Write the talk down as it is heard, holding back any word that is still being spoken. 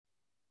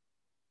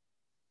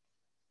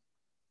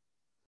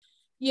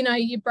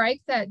you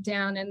break that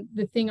down, and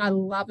the thing I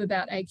love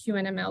about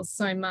AQNML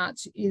so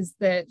much is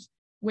that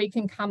we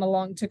can come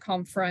along to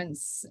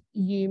conference,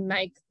 you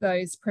make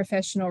those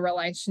professional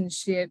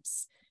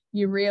relationships,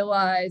 you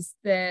realize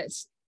that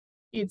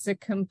it's a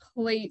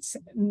complete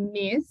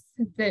myth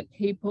that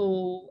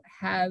people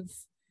have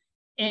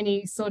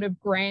any sort of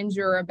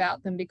grandeur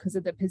about them because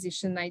of the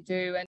position they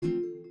do.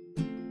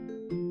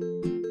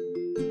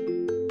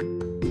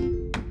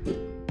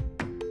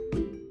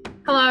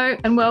 Hello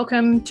and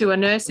welcome to a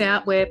Nurse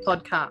Out Where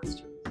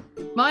podcast.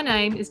 My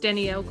name is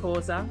Danielle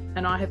Causa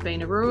and I have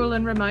been a rural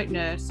and remote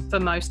nurse for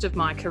most of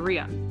my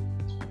career.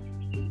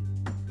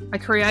 I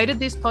created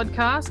this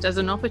podcast as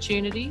an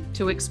opportunity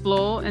to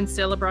explore and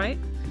celebrate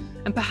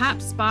and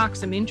perhaps spark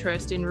some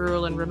interest in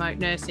rural and remote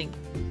nursing.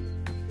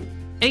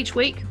 Each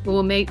week we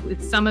will meet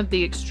with some of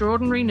the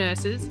extraordinary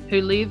nurses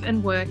who live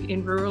and work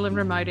in rural and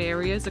remote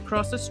areas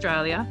across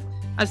Australia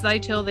as they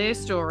tell their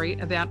story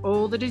about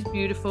all that is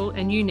beautiful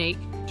and unique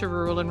to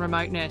rural and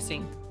remote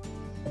nursing.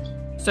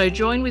 So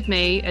join with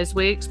me as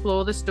we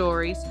explore the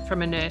stories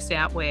from a nurse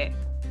out where.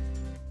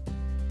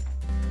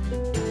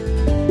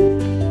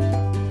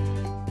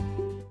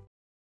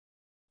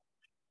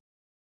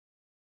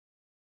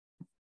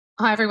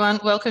 Hi everyone,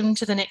 welcome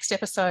to the next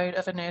episode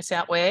of A Nurse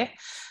Out Where.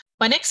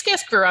 My next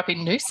guest grew up in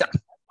Noosa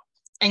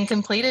and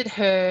completed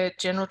her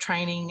general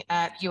training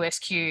at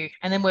USQ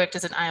and then worked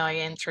as an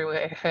AIN through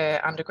her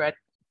undergrad.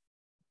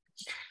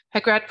 Her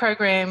grad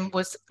program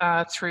was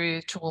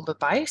through Toowoomba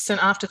Base, and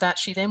after that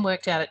she then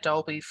worked out at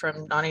Dalby from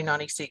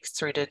 1996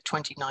 through to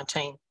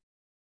 2019.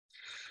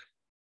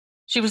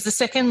 She was the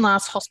second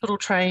last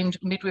hospital-trained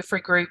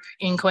midwifery group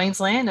in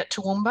Queensland at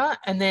Toowoomba,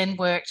 and then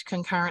worked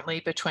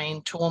concurrently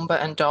between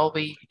Toowoomba and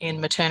Dalby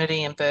in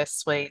maternity and birth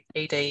suite,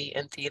 ED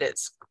and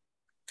theatres.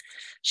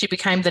 She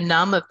became the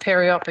NUM of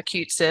Peri-Op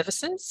Acute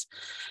Services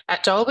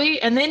at Dalby,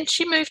 and then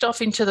she moved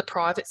off into the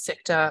private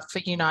sector for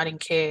Uniting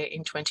Care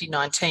in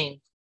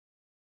 2019.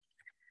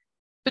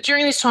 But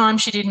during this time,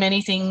 she did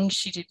many things.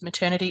 She did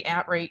maternity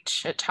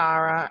outreach at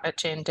Tara, at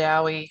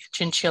Jandowie,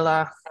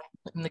 Chinchilla,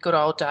 in the good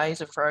old days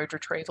of road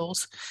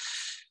retrievals.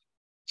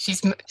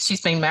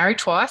 She's been married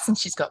twice and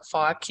she's got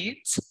 5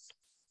 kids.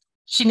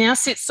 She now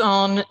sits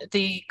on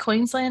the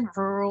Queensland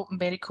Rural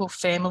Medical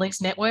Families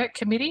Network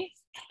Committee,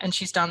 and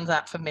she's done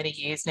that for many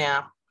years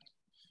now.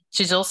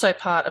 She's also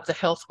part of the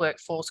Health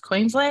Workforce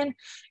Queensland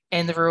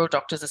and the Rural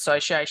Doctors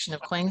Association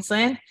of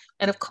Queensland.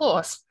 And of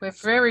course, we're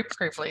very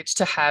privileged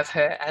to have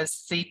her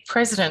as the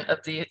president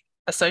of the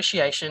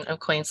Association of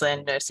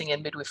Queensland Nursing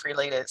and Midwifery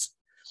Leaders.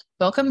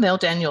 Welcome, Mel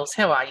Daniels.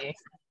 How are you?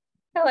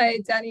 Hello,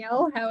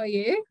 Danielle. How are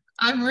you?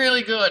 I'm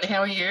really good. How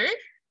are you?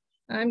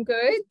 I'm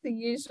good. The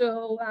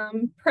usual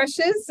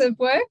pressures of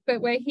work, but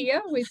we're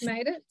here. We've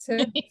made it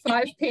to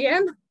 5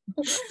 p.m.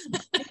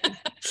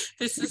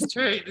 This is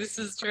true. This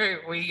is true.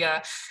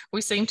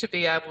 We seem to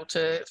be able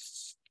to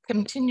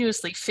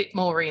continuously fit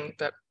more in,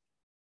 but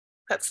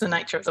that's the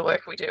nature of the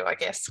work we do, I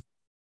guess.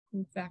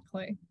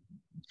 Exactly.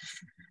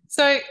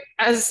 So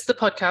as the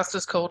podcast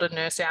was called A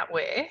Nurse Out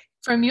Where,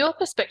 from your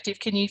perspective,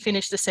 can you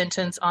finish the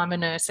sentence, I'm a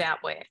nurse out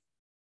where?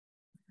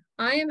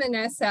 I am a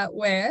nurse out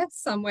where,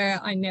 somewhere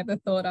I never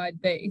thought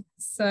I'd be.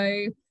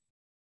 So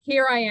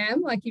here I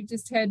am, like you've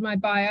just heard my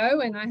bio,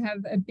 and I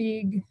have a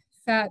big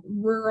fat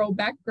rural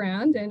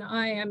background, and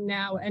I am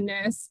now a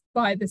nurse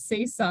by the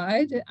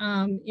seaside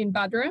in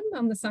Buderim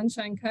on the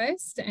Sunshine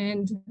Coast,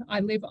 and I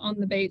live on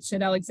the beach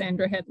at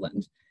Alexandra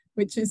Headland,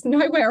 which is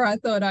nowhere I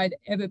thought I'd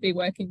ever be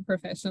working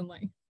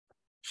professionally.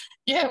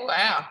 Yeah,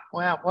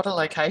 wow, what a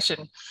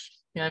location.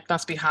 It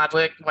must be hard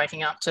work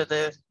waking up to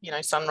the,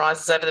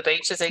 sunrises over the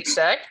beaches each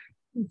day.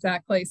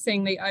 Exactly,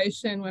 seeing the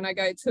ocean when I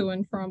go to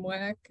and from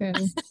work, and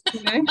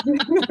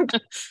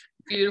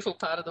Beautiful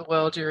part of the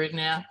world you're in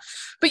now.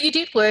 But you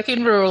did work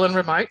in rural and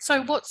remote,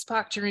 so what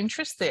sparked your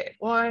interest there?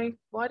 Why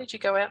did you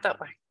go out that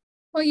way?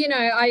 Well,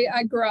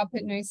 I grew up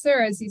at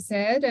Noosa, as you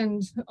said,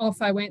 and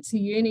off I went to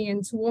uni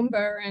in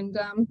Toowoomba, and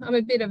I'm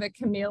a bit of a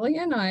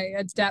chameleon. I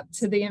adapt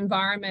to the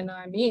environment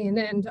I'm in,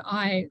 and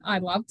I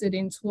loved it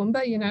in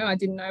Toowoomba. I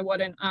didn't know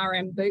what an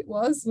RM boot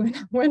was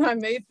when I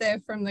moved there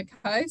from the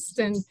coast,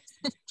 and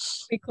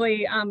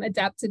quickly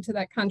adapted to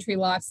that country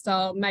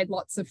lifestyle, made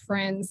lots of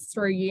friends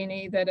through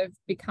uni that have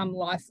become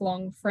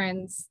lifelong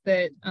friends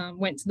that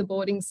went to the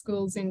boarding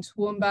schools in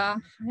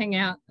Toowoomba,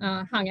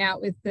 hung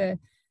out with the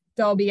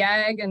Dalby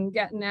Ag and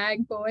Gatton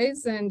Ag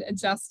boys, and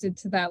adjusted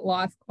to that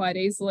life quite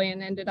easily,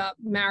 and ended up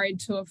married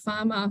to a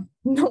farmer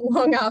not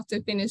long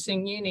after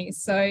finishing uni.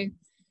 So,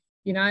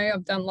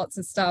 I've done lots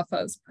of stuff.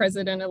 I was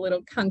president of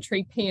little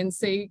country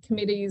P&C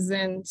committees,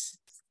 and,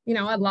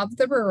 I love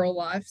the rural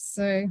life.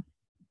 So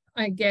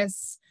I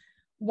guess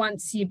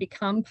once you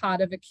become part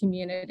of a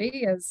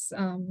community,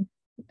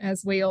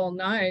 as we all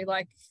know,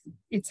 like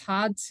it's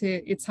hard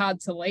to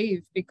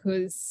leave,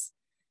 because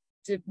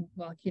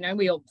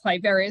we all play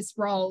various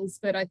roles,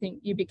 but I think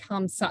you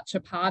become such a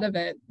part of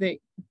it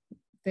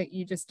that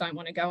you just don't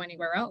want to go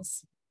anywhere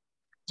else.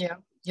 Yeah,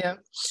 Yeah,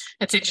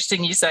 it's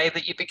interesting you say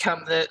that you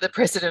become the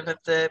president of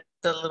the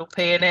little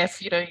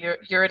PNF. You know,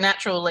 you're a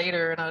natural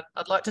leader, and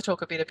I'd like to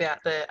talk a bit about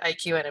the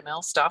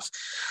AQNML stuff.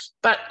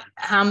 But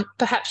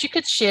perhaps you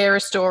could share a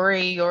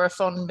story or a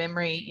fond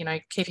memory, you know,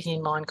 keeping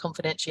in mind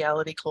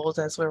confidentiality clause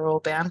as we're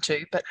all bound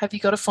to. But have you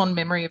got a fond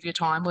memory of your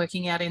time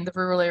working out in the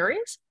rural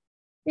areas?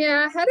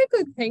 Yeah, I had a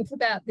good think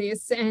about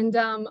this. And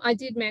I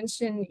did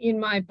mention in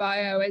my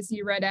bio, as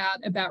you read out,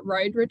 about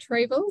road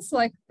retrievals.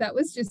 Like that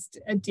was just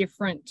a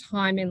different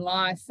time in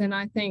life. And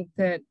I think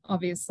that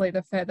obviously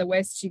the further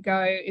west you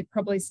go, it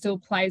probably still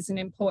plays an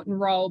important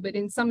role. But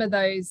in some of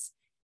those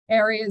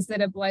areas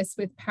that are blessed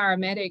with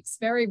paramedics,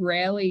 very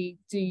rarely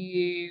do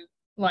you,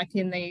 like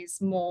in these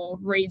more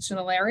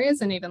regional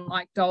areas, and even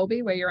like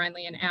Dalby, where you're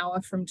only an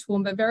hour from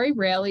Toowoomba, very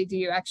rarely do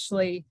you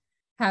actually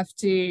have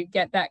to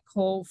get that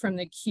call from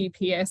the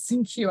QPS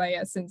and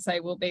QAS and say,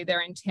 we'll be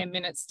there in 10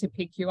 minutes to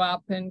pick you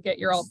up, and get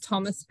your old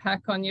Thomas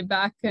pack on your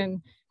back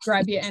and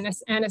grab your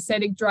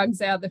anesthetic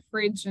drugs out of the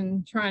fridge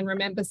and try and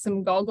remember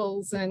some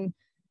goggles and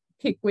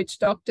pick which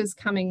doctor's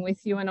coming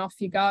with you, and off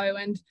you go.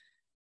 And,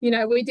 you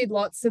know, we did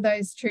lots of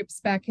those trips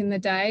back in the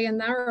day, and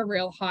they're a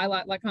real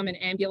highlight. Like I'm an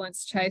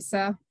ambulance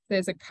chaser.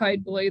 There's a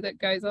code blue that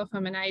goes off.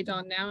 I'm an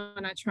ADON now,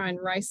 and I try and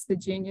race the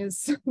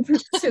juniors to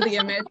the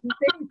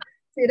emergency.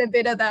 Did a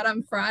bit of that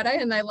on Friday,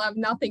 and they love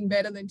nothing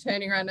better than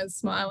turning around and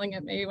smiling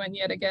at me when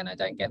yet again I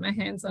don't get my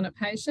hands on a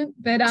patient.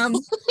 But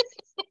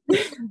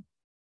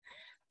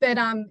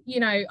you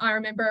know, I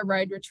remember a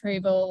road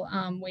retrieval.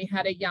 We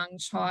had a young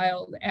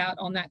child out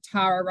on that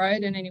Tara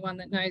Road, and anyone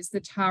that knows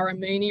the Tara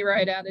Mooney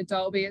Road out of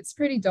Dalby, it's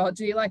pretty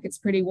dodgy. Like it's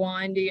pretty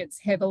windy,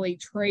 it's heavily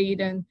treed,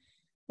 and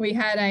we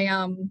had a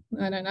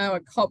I don't know, a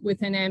cop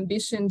with an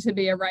ambition to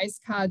be a race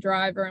car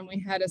driver, and we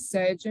had a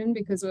surgeon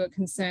because we were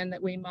concerned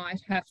that we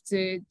might have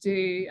to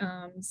do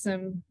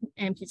some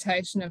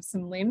amputation of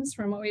some limbs.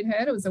 From what we'd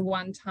heard, it was a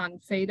 1-ton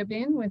feeder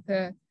bin with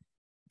a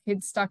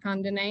kid stuck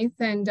underneath,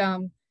 and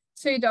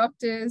 2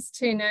 doctors,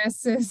 2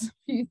 nurses, a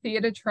few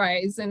theatre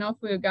trays, and off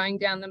we were going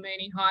down the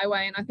Mooney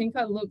Highway. And I think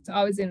I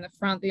was in the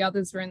front, the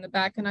others were in the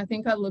back, and I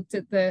think I looked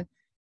at the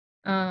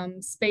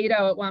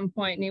speedo at one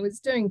point, and he was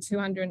doing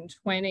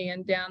 220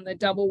 and down the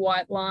double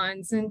white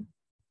lines, and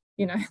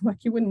you know,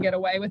 like you wouldn't get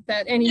away with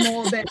that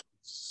anymore. But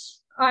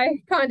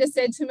I kind of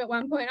said to him at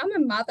one point, I'm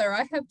a mother,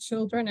 I have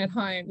children at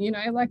home, you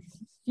know, like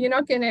you're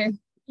not gonna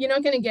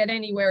get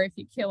anywhere if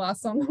you kill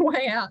us on the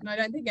way out. And I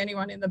don't think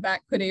anyone in the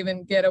back could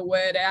even get a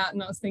word out.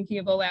 And I was thinking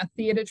of all our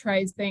theatre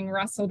trays being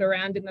rustled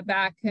around in the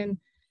back, and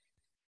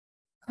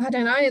I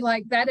don't know,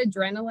 like that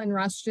adrenaline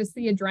rush, just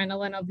the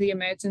adrenaline of the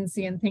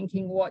emergency and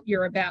thinking what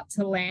you're about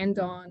to land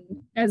on,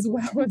 as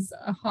well as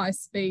a high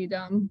speed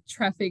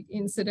traffic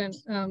incident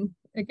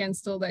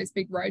against all those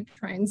big road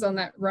trains on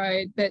that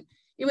road. But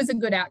it was a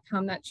good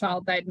outcome. That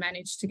child, they'd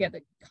managed to get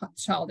the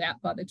child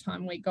out by the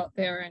time we got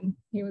there, and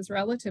he was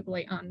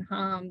relatively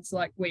unharmed.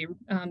 Like we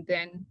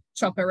then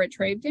chopper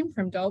retrieved him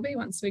from Dalby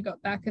once we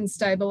got back and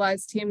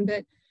stabilized him.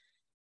 But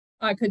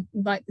I could,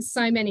 like,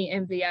 so many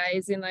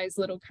MVAs in those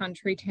little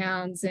country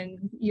towns,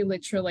 and you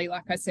literally,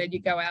 like I said,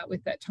 you go out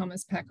with that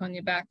Thomas pack on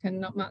your back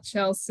and not much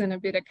else, and a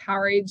bit of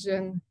courage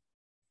and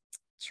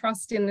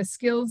trust in the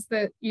skills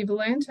that you've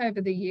learned over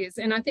the years.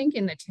 And I think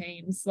in the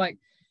teams, like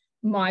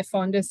my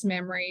fondest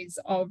memories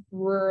of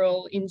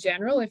rural in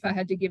general, if I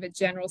had to give a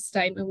general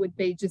statement, would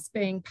be just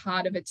being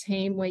part of a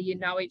team where you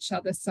know each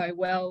other so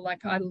well.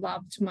 Like I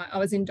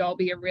was in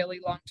Dalby a really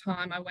long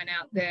time. I went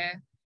out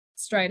there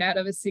straight out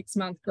of a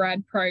 6-month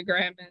grad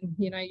program, and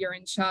you know, you're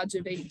in charge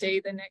of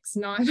ED the next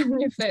night on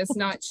your first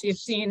night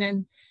shift in,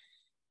 and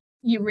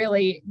you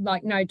really,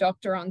 like, no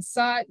doctor on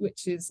site,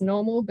 which is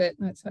normal. But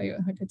I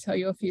could tell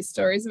you a few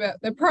stories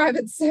about the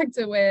private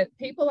sector where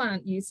people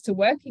aren't used to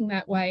working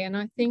that way. And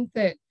I think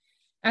that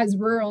as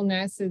rural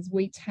nurses,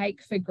 we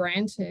take for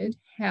granted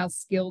how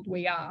skilled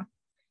we are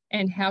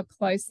and how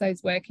close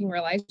those working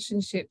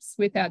relationships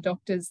with our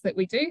doctors that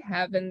we do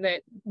have, and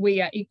that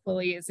we are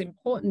equally as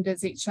important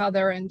as each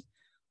other. And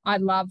I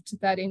loved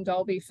that in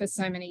Dalby for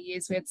so many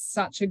years. We had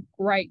such a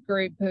great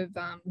group of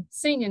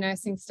senior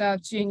nursing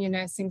staff, junior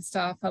nursing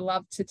staff. I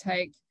loved to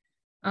take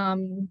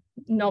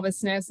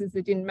novice nurses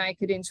that didn't make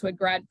it into a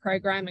grad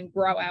program and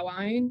grow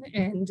our own,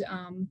 and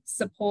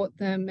support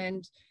them,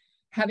 and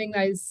having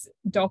those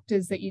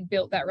doctors that you'd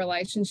built that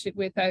relationship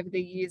with over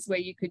the years, where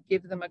you could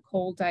give them a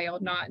call day or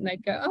night and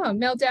they'd go, oh,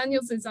 Mel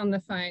Daniels is on the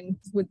phone.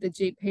 With the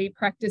GP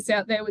practice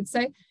out there would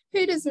say,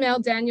 who does Mel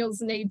Daniels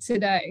need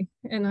today?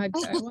 And I'd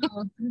go,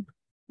 well,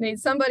 need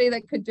somebody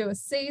that could do a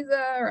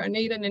Caesar, or I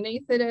need an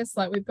anaesthetist,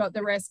 like we've got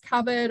the rest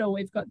covered, or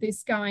we've got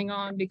this going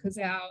on because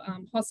our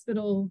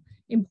hospital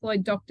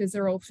employed doctors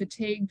are all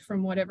fatigued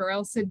from whatever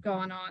else had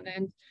gone on.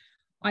 And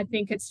I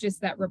think it's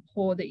just that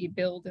rapport that you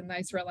build and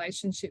those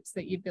relationships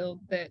that you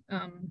build that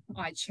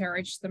I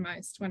cherish the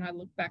most when I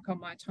look back on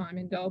my time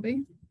in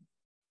Dalby.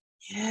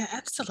 Yeah,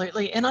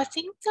 absolutely. And I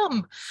think,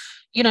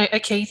 you know, a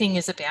key thing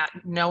is about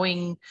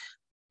knowing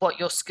what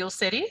your skill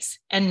set is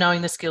and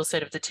knowing the skill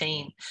set of the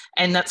team.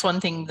 And that's one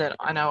thing that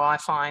I know I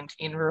find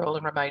in rural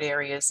and remote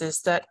areas,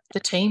 is that the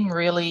team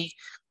really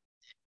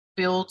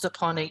builds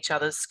upon each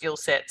other's skill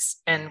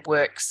sets and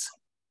works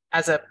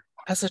as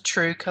a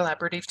true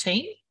collaborative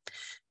team.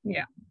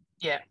 Yeah.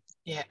 Yeah.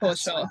 Yeah. For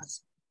sure.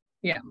 Nice.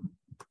 Yeah.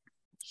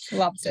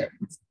 Loved it.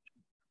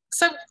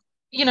 So,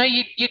 you know,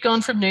 you'd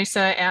gone from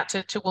Noosa out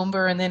to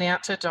Toowoomba and then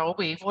out to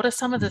Dalby. What are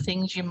some of the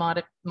things you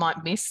might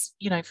miss,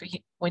 you know,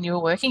 when you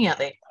were working out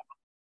there?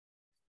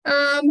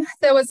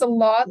 There was a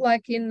lot,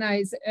 like in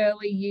those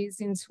early years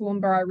in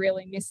Toowoomba, I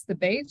really missed the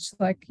beach.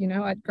 Like, you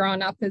know, I'd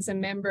grown up as a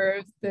member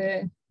of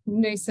the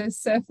Noosa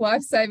Surf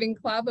Lifesaving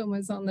Club and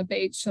was on the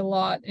beach a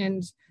lot.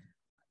 And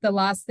the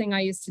last thing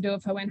I used to do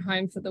if I went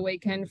home for the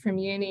weekend from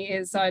uni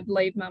is I'd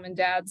leave mum and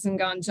dad's and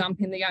go and jump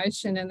in the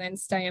ocean and then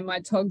stay in my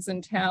togs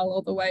and towel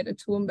all the way to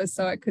Toowoomba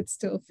so I could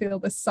still feel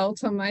the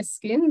salt on my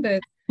skin.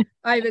 But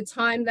over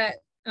time that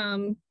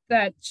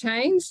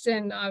changed,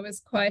 and I was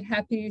quite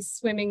happy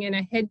swimming in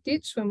a head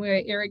ditch when we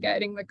were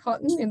irrigating the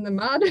cotton in the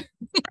mud.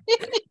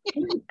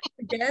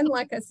 Again,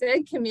 like I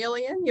said,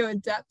 chameleon, you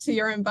adapt to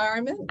your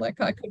environment.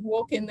 Like I could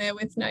walk in there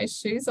with no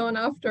shoes on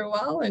after a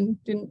while and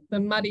the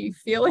muddy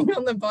feeling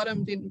on the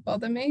bottom didn't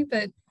bother me.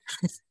 But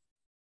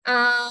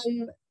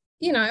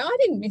you know, I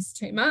didn't miss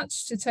too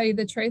much, to tell you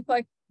the truth.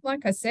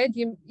 Like I said,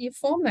 you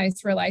form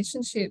those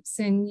relationships,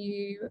 and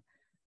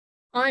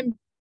I'm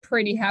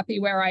pretty happy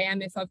where I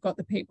am if I've got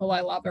the people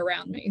I love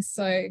around me.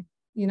 So,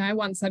 you know,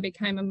 once I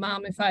became a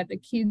mum, if I had the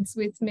kids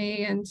with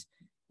me, and,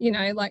 you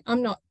know, like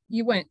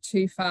you weren't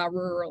too far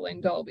rural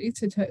in Dalby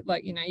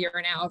like, you know, you're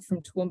an hour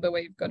from Toowoomba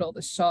where you've got all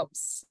the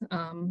shops.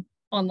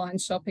 Online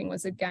shopping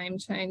was a game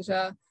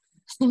changer.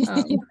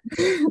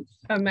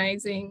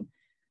 Amazing.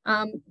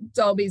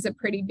 Dalby's a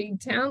pretty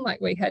big town.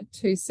 Like we had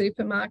 2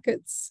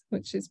 supermarkets,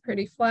 which is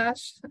pretty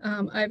flash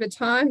over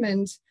time.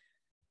 And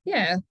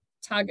yeah,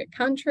 target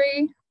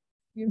country.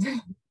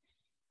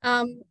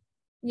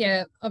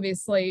 Yeah,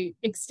 obviously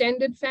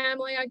extended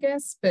family, I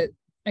guess, but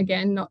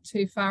again, not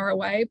too far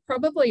away.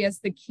 Probably as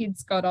the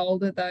kids got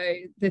older, though,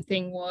 the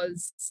thing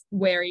was,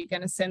 where are you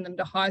going to send them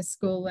to high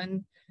school?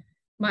 And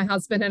my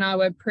husband and I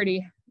were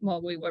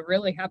we were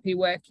really happy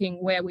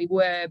working where we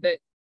were, but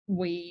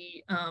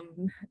we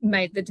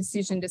made the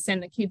decision to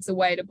send the kids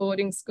away to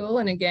boarding school.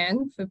 And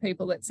again, for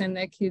people that send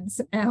their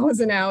kids hours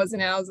and hours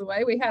and hours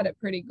away, we had it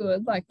pretty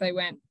good. Like they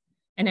went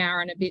an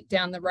hour and a bit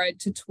down the road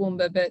to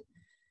Toowoomba, but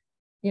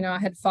you know, I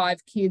had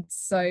 5 kids.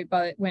 So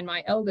when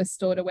my eldest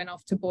daughter went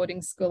off to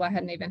boarding school, I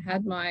hadn't even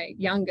had my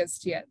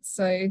youngest yet.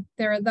 So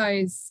there are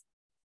those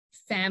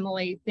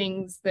family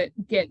things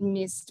that get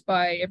missed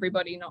by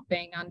everybody not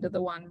being under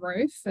the one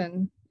roof.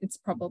 And it's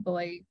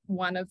probably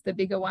one of the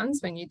bigger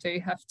ones when you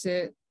do have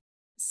to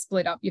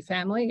split up your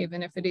family,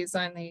 even if it is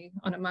only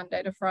on a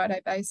Monday to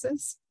Friday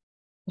basis.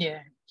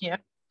 Yeah.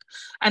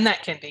 And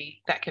that can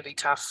be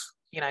tough,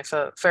 you know,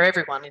 for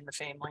everyone in the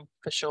family,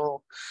 for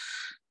sure.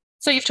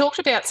 So you've talked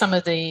about some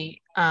of the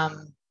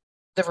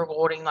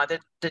rewarding, like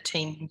the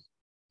team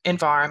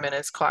environment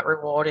is quite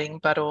rewarding,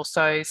 but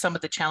also some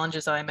of the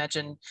challenges, I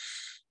imagine,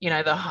 you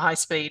know, the high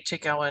speed to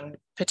go and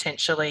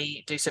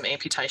potentially do some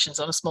amputations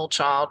on a small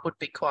child would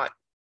be quite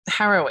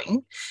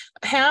harrowing.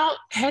 How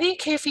do you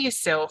care for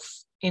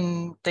yourself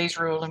in these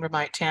rural and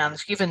remote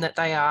towns, given that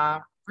they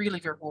are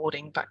really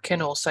rewarding but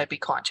can also be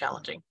quite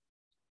challenging?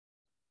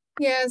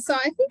 Yeah, so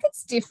I think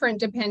it's different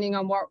depending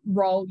on what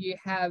role you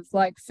have.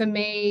 Like for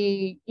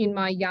me, in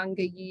my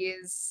younger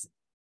years,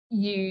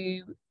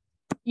 you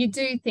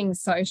do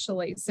things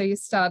socially. So you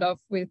start off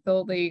with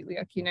all the,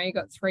 like, you know, you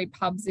got 3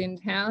 pubs in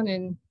town,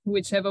 and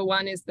whichever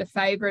one is the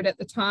favorite at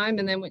the time,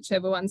 and then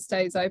whichever one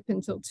stays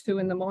open till 2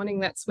 a.m,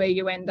 that's where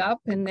you end up.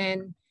 And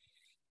then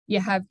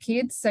you have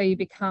kids, so you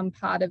become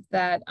part of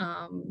that.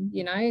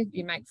 You know,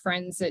 you make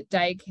friends at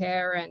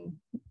daycare, and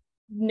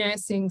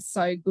nursing's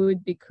so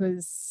good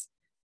because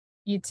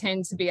you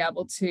tend to be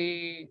able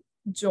to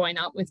join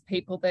up with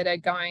people that are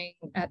going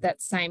at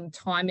that same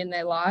time in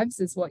their lives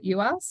as what you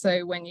are.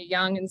 So when you're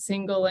young and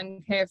single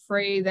and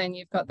carefree, then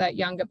you've got that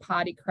younger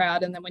party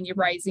crowd. And then when you're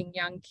raising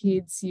young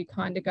kids, you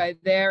kind of go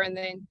there. And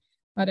then,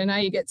 I don't know,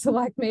 you get to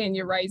like me and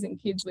you're raising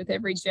kids with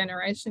every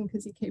generation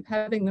because you keep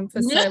having them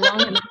for so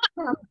long. And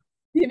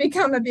you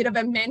become a bit of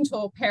a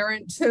mentor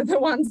parent to the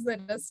ones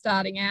that are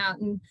starting out.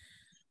 And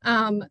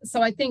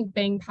so I think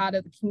being part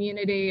of the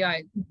community,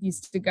 I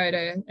used to go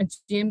to a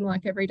gym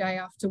like every day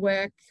after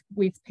work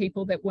with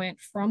people that weren't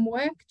from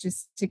work,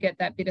 just to get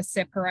that bit of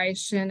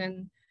separation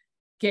and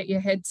get your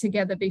head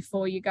together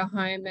before you go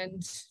home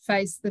and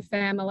face the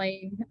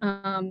family.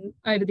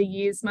 Over the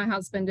years, my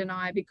husband and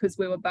I, because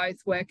we were both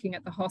working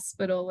at the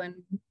hospital and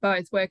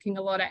both working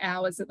a lot of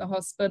hours at the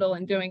hospital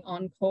and doing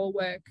on-call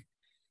work,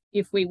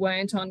 if we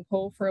weren't on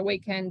call for a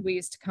weekend, we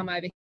used to come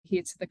over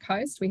here to the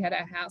coast. We had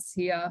our house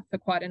here for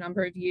quite a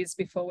number of years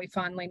before we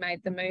finally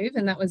made the move.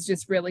 And that was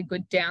just really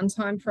good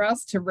downtime for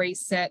us to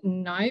reset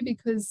and know,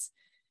 because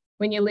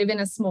when you live in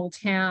a small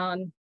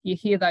town, you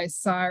hear those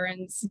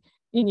sirens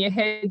in your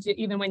head.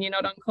 Even when you're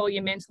not on call,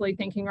 you're mentally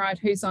thinking, right,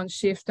 who's on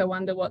shift? I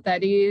wonder what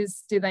that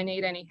is. Do they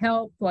need any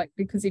help? Like,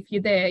 because if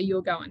you're there,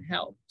 you'll go and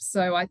help.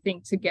 So I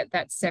think to get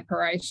that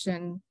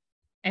separation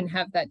and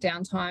have that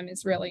downtime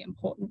is really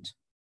important.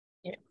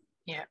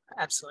 Yeah,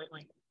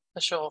 absolutely,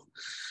 for sure.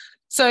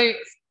 So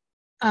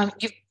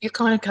you've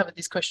kind of covered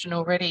this question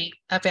already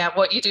about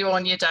what you do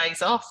on your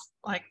days off.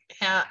 Like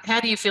how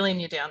do you feel in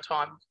your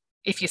downtime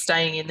if you're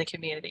staying in the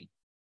community?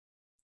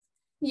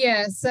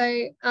 Yeah,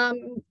 so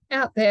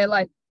out there,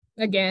 like,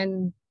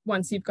 again,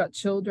 once you've got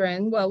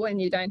children, well, when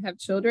you don't have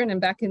children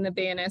and back in the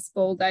BNS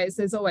ball days,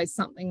 there's always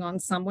something on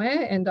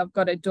somewhere. And I've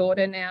got a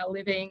daughter now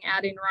living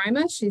out in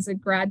Roma. She's a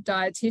grad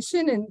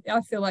dietitian, and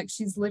I feel like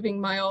she's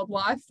living my old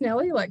life,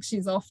 Nellie. Like,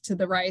 she's off to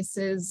the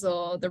races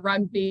or the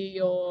rugby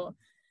or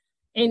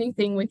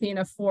anything within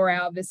a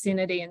 4-hour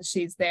vicinity, and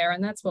she's there.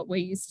 And that's what we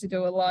used to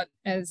do a lot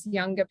as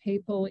younger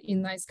people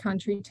in those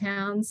country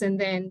towns. And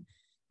then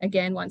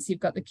again, once you've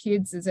got the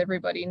kids, as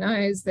everybody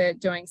knows, they're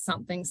doing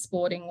something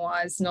sporting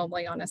wise,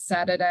 normally on a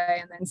Saturday,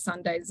 and then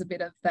Sunday's a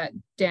bit of that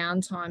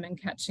downtime and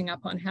catching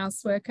up on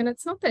housework. And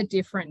it's not that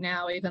different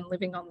now, even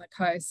living on the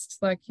coast.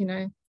 Like, you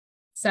know,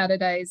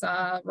 Saturdays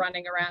are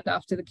running around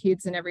after the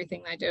kids and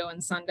everything they do,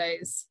 and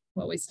Sundays,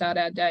 well, we start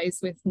our days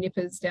with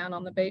nippers down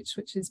on the beach,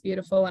 which is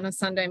beautiful, and a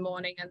Sunday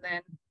morning, and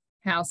then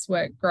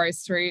housework,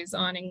 groceries,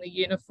 ironing the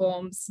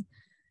uniforms,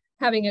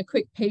 having a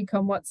quick peek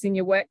on what's in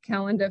your work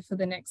calendar for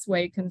the next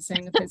week and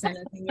seeing if there's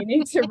anything you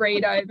need to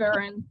read over.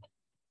 And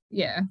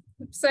yeah,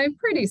 so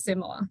pretty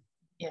similar.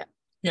 Yeah.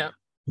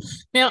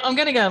 Now, I'm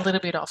going to go a little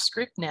bit off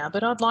script now,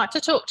 but I'd like to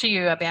talk to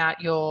you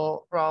about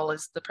your role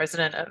as the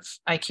president of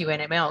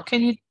AQNML.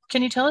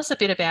 Can you tell us a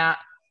bit about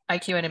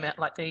AQNML,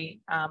 like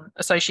the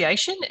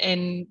association,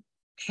 and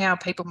how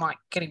people might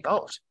get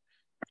involved?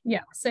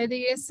 Yeah, so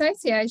the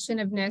Association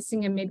of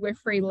Nursing and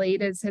Midwifery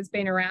Leaders has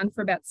been around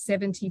for about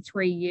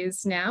 73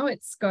 years now.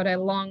 It's got a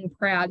long,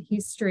 proud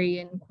history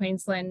in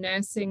Queensland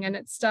nursing, and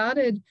it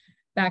started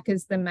back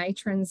as the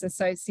Matrons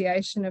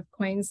Association of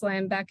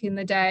Queensland back in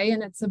the day,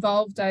 and it's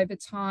evolved over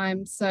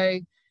time. So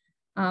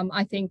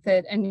I think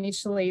that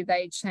initially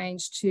they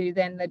changed to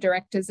then the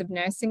Directors of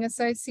Nursing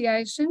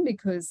Association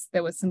because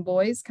there were some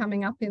boys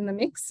coming up in the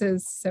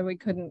mixes, so we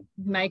couldn't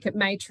make it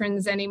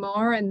Matrons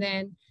anymore. And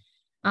then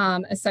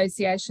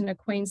Association of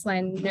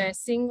Queensland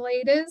Nursing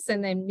Leaders,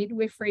 and then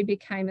midwifery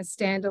became a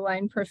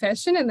standalone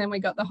profession, and then we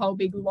got the whole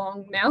big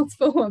long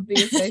mouthful of the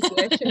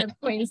Association of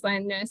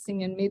Queensland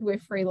Nursing and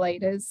Midwifery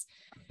Leaders.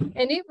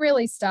 And it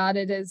really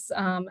started as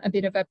a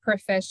bit of a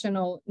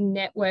professional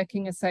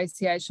networking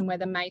association where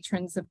the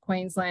matrons of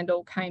Queensland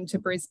all came to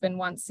Brisbane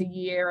once a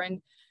year,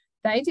 and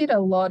they did a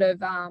lot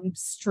of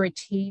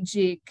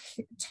strategic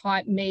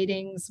type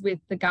meetings with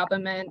the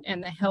government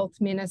and the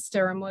health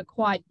minister, and were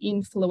quite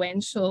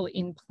influential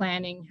in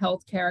planning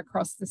healthcare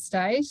across the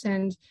state.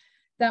 And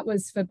that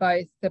was for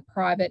both the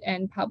private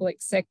and public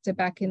sector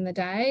back in the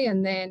day.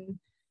 And then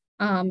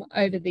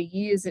over the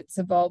years, it's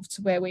evolved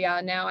to where we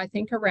are now. I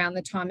think around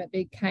the time it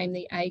became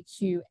the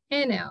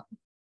AQNL,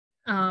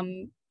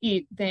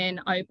 it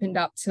then opened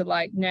up to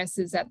like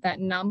nurses at that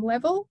NUM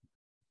level.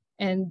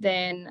 And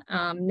then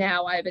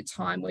now over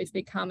time, we've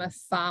become a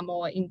far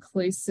more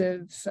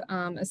inclusive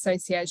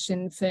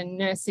association for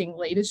nursing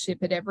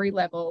leadership at every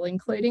level,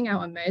 including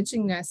our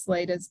emerging nurse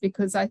leaders,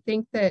 because I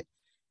think that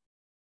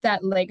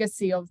that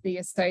legacy of the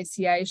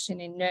association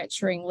in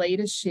nurturing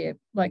leadership,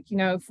 like, you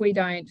know, if we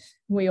don't,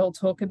 we all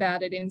talk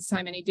about it in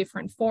so many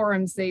different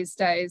forums these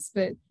days,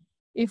 but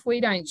if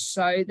we don't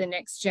show the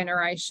next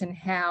generation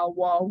how,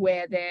 while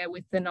we're there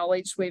with the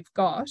knowledge we've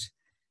got,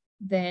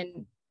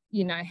 then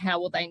you know, how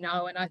will they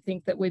know? And I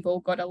think that we've all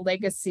got a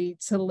legacy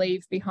to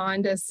leave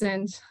behind us.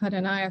 And I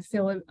don't know,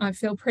 I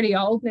feel pretty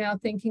old now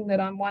thinking that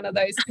I'm one of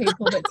those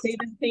people that's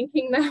even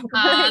thinking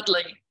that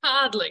way.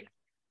 Hardly.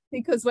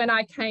 Because when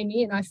I came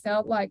in, I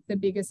felt like the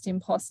biggest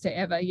imposter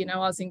ever. You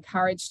know, I was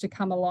encouraged to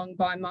come along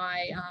by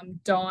my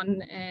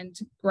Don and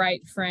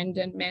great friend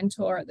and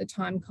mentor at the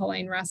time,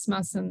 Colleen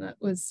Rasmussen, that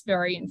was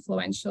very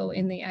influential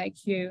in the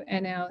AQ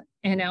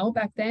NL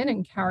back then,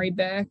 and Carrie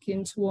Burke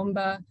in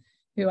Toowoomba,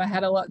 who I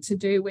had a lot to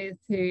do with,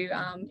 who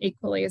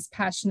equally as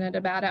passionate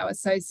about our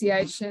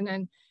association,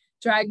 and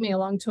dragged me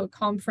along to a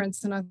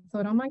conference. And I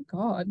thought, oh my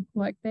God,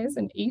 like there's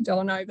an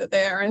E-Don over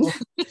there. And,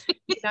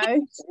 you know,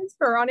 there's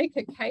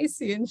Veronica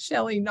Casey and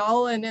Shelley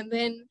Nolan. And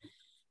then,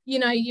 you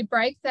know, you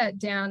break that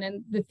down.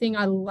 And the thing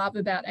I love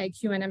about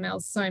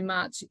AQNML so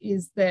much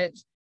is that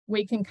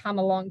we can come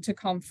along to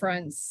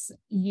conference,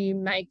 you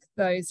make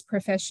those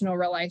professional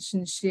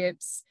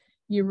relationships,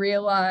 you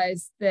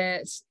realize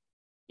that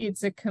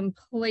it's a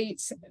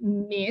complete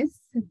myth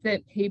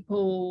that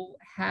people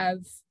have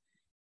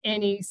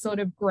any sort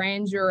of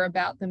grandeur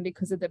about them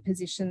because of the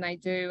position they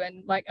do.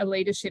 And like a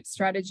leadership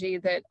strategy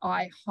that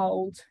I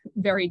hold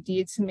very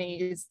dear to me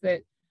is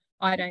that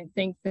I don't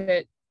think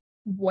that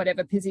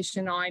whatever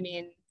position I'm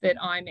in, that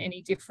I'm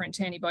any different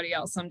to anybody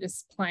else. I'm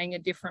just playing a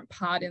different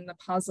part in the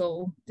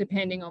puzzle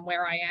depending on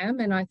where I am.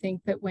 And I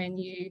think that when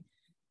you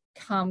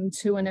come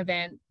to an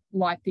event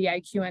like the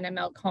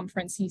AQNML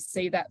conference, you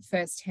see that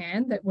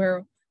firsthand, that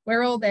we're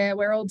all there,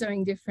 we're all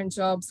doing different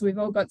jobs, we've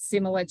all got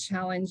similar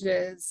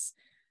challenges,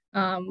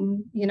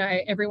 you know,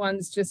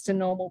 everyone's just a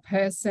normal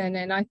person.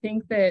 And I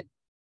think that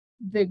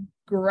the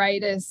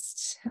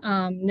greatest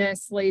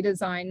nurse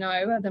leaders I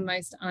know are the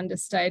most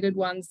understated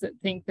ones that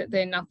think that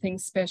they're nothing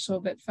special,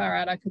 but far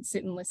out, I could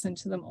sit and listen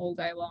to them all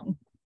day long,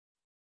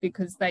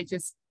 because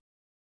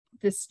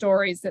the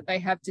stories that they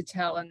have to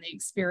tell and the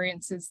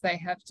experiences they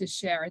have to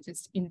share are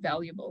just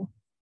invaluable.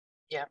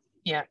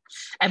 Yeah.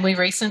 And we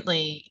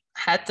recently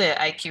had the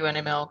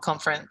AQNML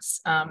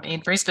conference in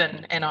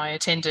Brisbane, and I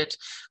attended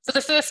for the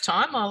first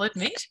time, I'll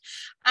admit.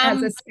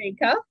 As a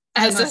speaker?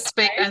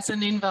 As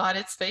an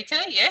invited speaker,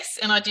 yes.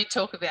 And I did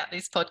talk about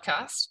this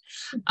podcast.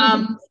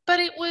 But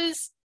it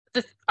was,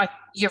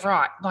 you're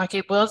right, like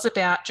it was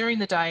about, during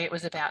the day, it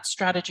was about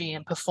strategy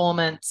and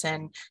performance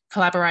and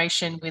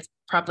collaboration with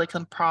public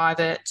and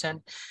private,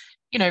 and,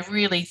 you know,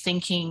 really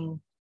thinking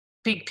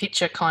big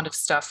picture kind of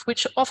stuff,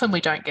 which often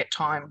we don't get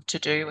time to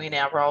do in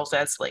our roles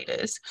as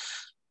leaders.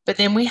 But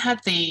then we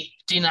had the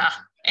dinner,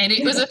 and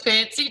it was a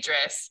fancy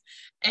dress.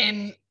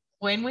 And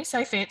when we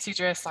say fancy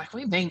dress, like,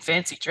 we mean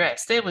fancy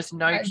dress. There was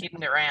no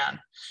kidding around.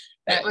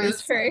 That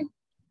was true.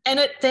 And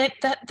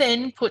that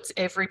then puts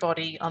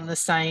everybody on the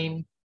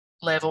same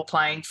level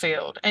playing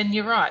field. And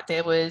you're right,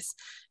 there was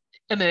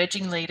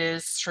emerging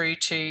leaders through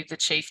to the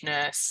chief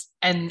nurse,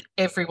 and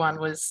everyone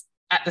was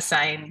at the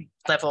same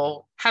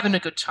level, having a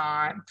good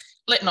time,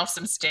 letting off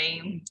some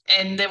steam,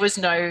 and there was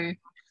no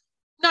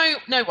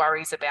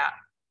worries about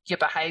your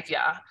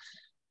behaviour,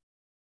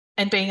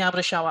 and being able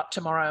to show up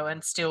tomorrow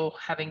and still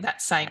having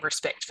that same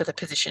respect for the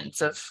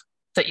positions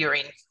that you're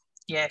in.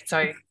 Yeah,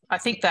 so I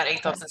think that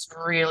ethos is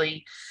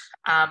really,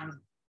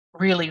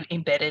 really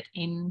embedded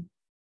in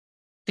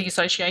the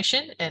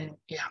association, and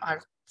yeah, I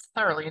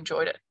thoroughly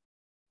enjoyed it.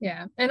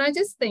 Yeah, and I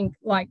just think,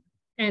 like,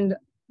 and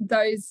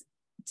those,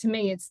 to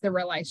me, it's the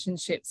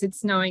relationships.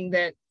 It's knowing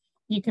that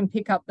you can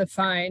pick up the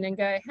phone and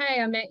go,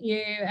 hey, I met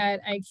you at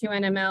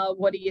AQNML.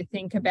 What do you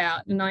think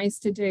about? And I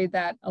used to do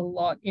that a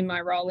lot in my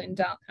role in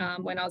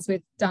when I was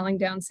with Darling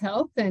Downs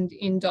Health and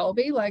in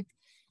Dalby. Like,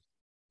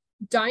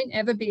 don't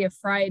ever be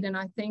afraid. And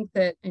I think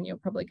that, and you'll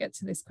probably get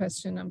to this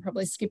question, I'm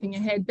probably skipping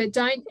ahead, but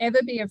don't ever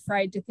be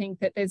afraid to think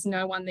that there's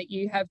no one that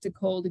you have to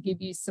call to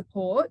give you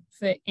support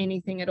for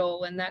anything at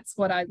all. And that's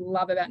what I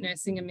love about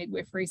nursing and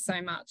midwifery so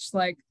much.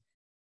 Like,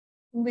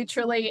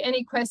 literally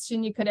any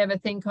question you could ever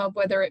think of,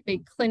 whether it be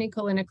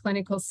clinical in a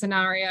clinical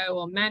scenario,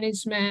 or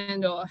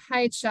management, or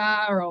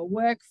HR, or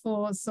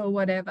workforce, or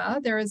whatever,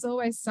 there is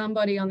always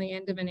somebody on the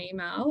end of an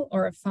email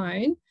or a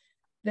phone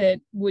that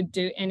would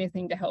do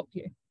anything to help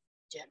you.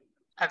 Yeah,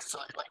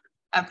 absolutely.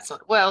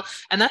 Well,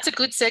 and that's a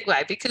good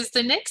segue, because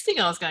the next thing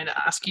I was going to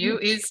ask you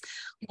is,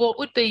 what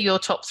would be your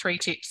top 3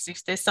 tips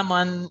if there's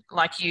someone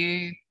like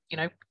you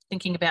know,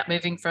 thinking about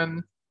moving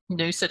from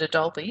Noosa to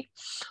Dalby?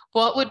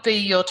 What would be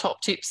your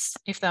top tips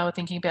if they were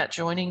thinking about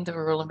joining the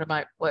rural and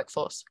remote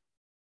workforce?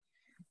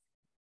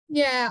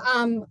 Yeah,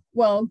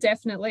 well,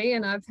 definitely.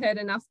 And I've heard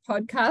enough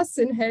podcasts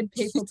and heard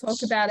people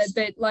talk about it,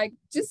 but like,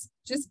 just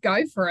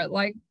go for it.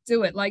 Like,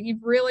 do it. Like,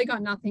 you've really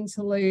got nothing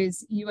to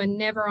lose. You are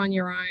never on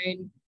your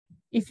own.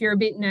 If you're a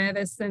bit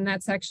nervous, then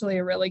that's actually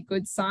a really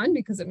good sign,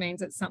 because it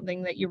means it's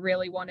something that you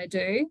really want to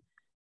do.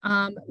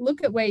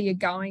 Look at where you're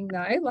going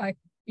though. Like,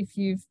 if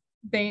you've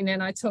been,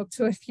 and I talked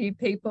to a few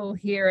people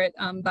here at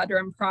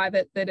Buderim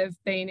Private that have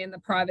been in the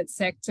private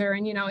sector,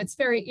 and, you know, it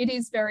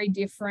is very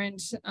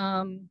different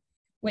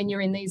when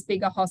you're in these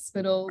bigger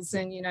hospitals,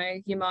 and, you know,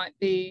 you might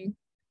be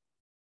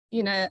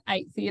in a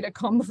 8 theatre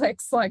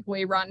complex like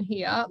we run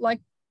here. Like,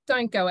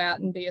 don't go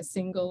out and be a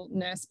single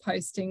nurse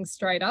posting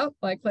straight up.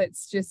 Like,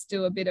 let's just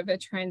do a bit of a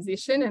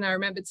transition. And I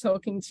remember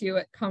talking to you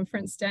at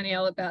conference,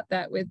 Danielle, about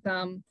that with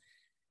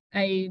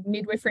a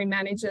midwifery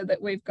manager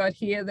that we've got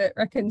here that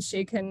reckons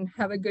she can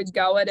have a good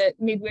go at it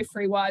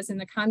midwifery wise in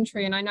the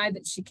country. And I know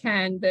that she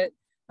can, but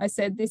I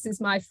said, this is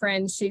my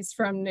friend. She's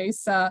from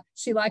Noosa.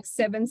 She likes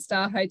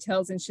 7-star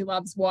hotels and she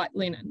loves white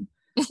linen.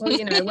 Well,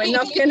 you know, we're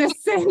not going to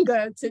send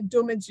her to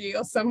Doomadgee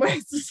or somewhere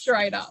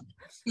straight up.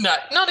 No,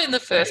 not in the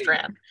first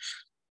round.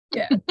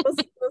 Yeah,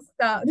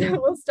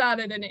 we'll start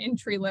at an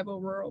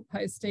entry-level rural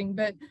posting,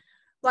 but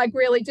like,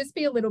 really just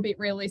be a little bit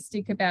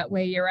realistic about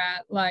where you're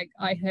at. Like,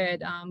 I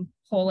heard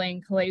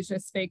Pauline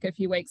Kalesia speak a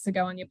few weeks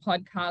ago on your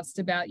podcast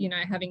about, you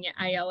know, having your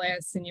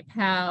ALS and your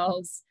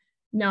PALS,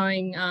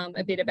 knowing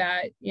a bit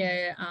about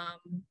your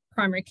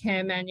primary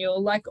care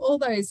manual, like all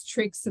those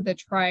tricks of the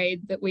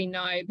trade that we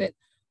know. But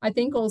I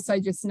think also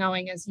just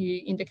knowing, as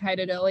you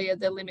indicated earlier,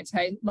 the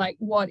limitation, like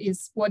what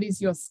is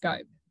your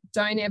scope?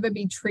 Don't ever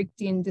be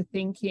tricked into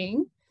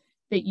thinking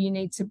that you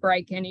need to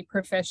break any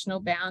professional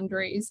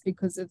boundaries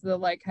because of the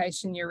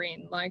location you're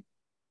in. Like,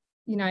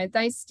 you know,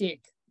 they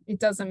stick. It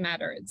doesn't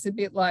matter. It's a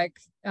bit like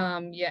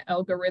your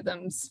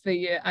algorithms for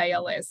your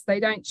ALS. They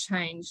don't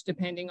change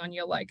depending on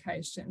your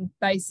location.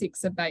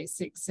 Basics are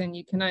basics, and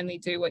you can only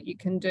do what you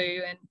can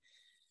do. And,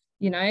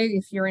 you know,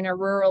 if you're in a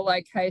rural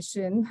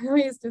location, I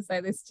used to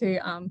say this to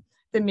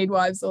the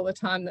midwives all the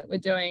time that were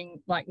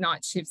doing like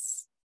night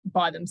shifts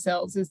by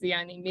themselves as the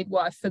only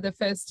midwife for the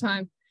first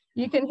time.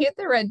 You can hit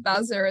the red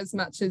buzzer as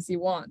much as you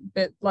want,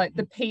 but like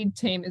the PED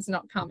team is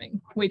not coming.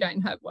 We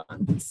don't have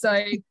one.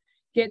 So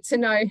get to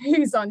know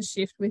who's on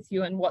shift with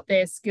you and what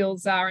their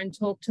skills are, and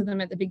talk to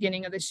them at the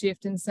beginning of the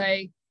shift and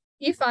say,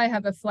 if I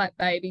have a flat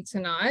baby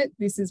tonight,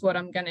 this is what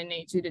I'm going to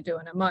need you to do.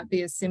 And it might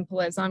be as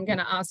simple as, I'm going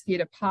to ask you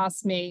to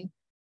pass me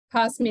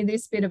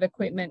this bit of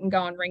equipment and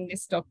go and ring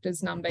this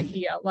doctor's number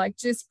here. Like,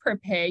 just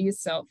prepare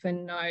yourself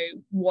and know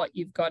what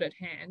you've got at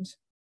hand.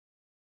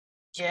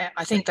 Yeah,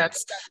 I think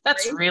that's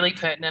really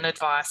pertinent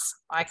advice.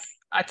 I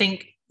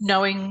think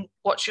knowing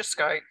what's your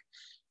scope,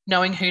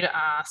 knowing who to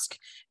ask,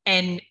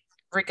 and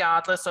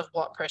regardless of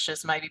what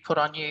pressures may be put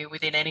on you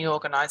within any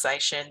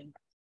organisation,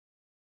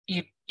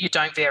 you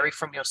don't vary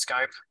from your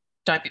scope.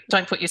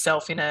 Don't put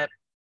yourself in a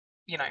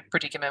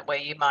predicament where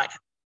you might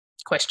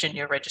question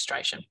your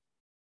registration.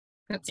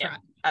 That's right.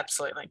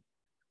 Absolutely.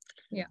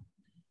 Yeah.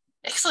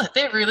 Excellent.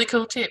 They're really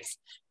cool tips.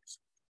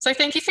 So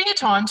thank you for your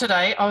time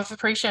today. I've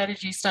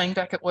appreciated you staying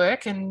back at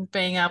work and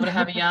being able to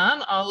have a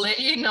yarn. I'll let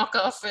you knock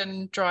off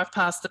and drive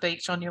past the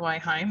beach on your way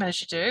home, as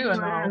you do,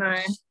 and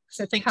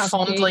I'll think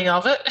fondly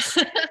of it.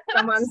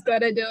 Someone's got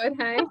to do it,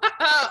 hey?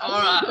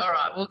 All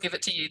right. We'll give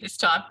it to you this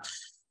time.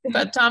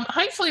 But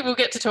hopefully we'll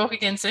get to talk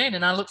again soon,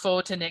 and I look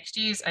forward to next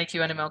year's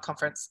AQNML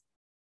conference.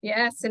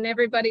 Yes, and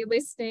everybody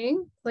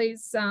listening,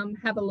 please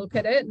have a look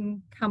at it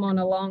and come on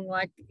along.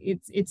 Like,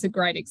 it's a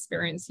great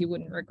experience. You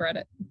wouldn't regret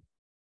it.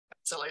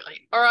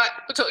 Absolutely. All right,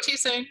 we'll talk to you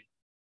soon.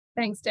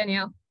 Thanks,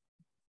 Danielle.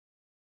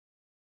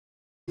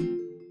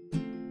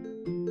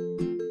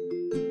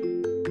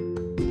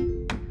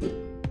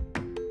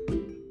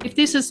 If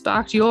this has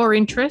sparked your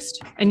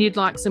interest and you'd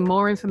like some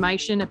more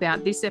information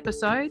about this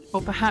episode,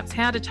 or perhaps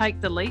how to take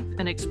the leap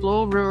and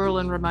explore rural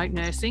and remote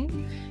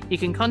nursing, you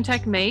can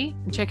contact me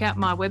and check out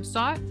my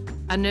website,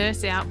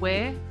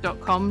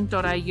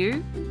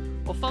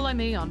 anurseoutwhere.com.au, or follow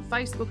me on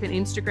Facebook and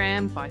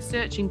Instagram by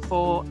searching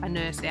for A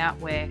Nurse Out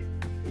Where.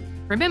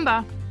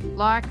 Remember,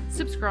 like,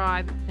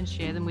 subscribe, and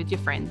share them with your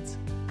friends.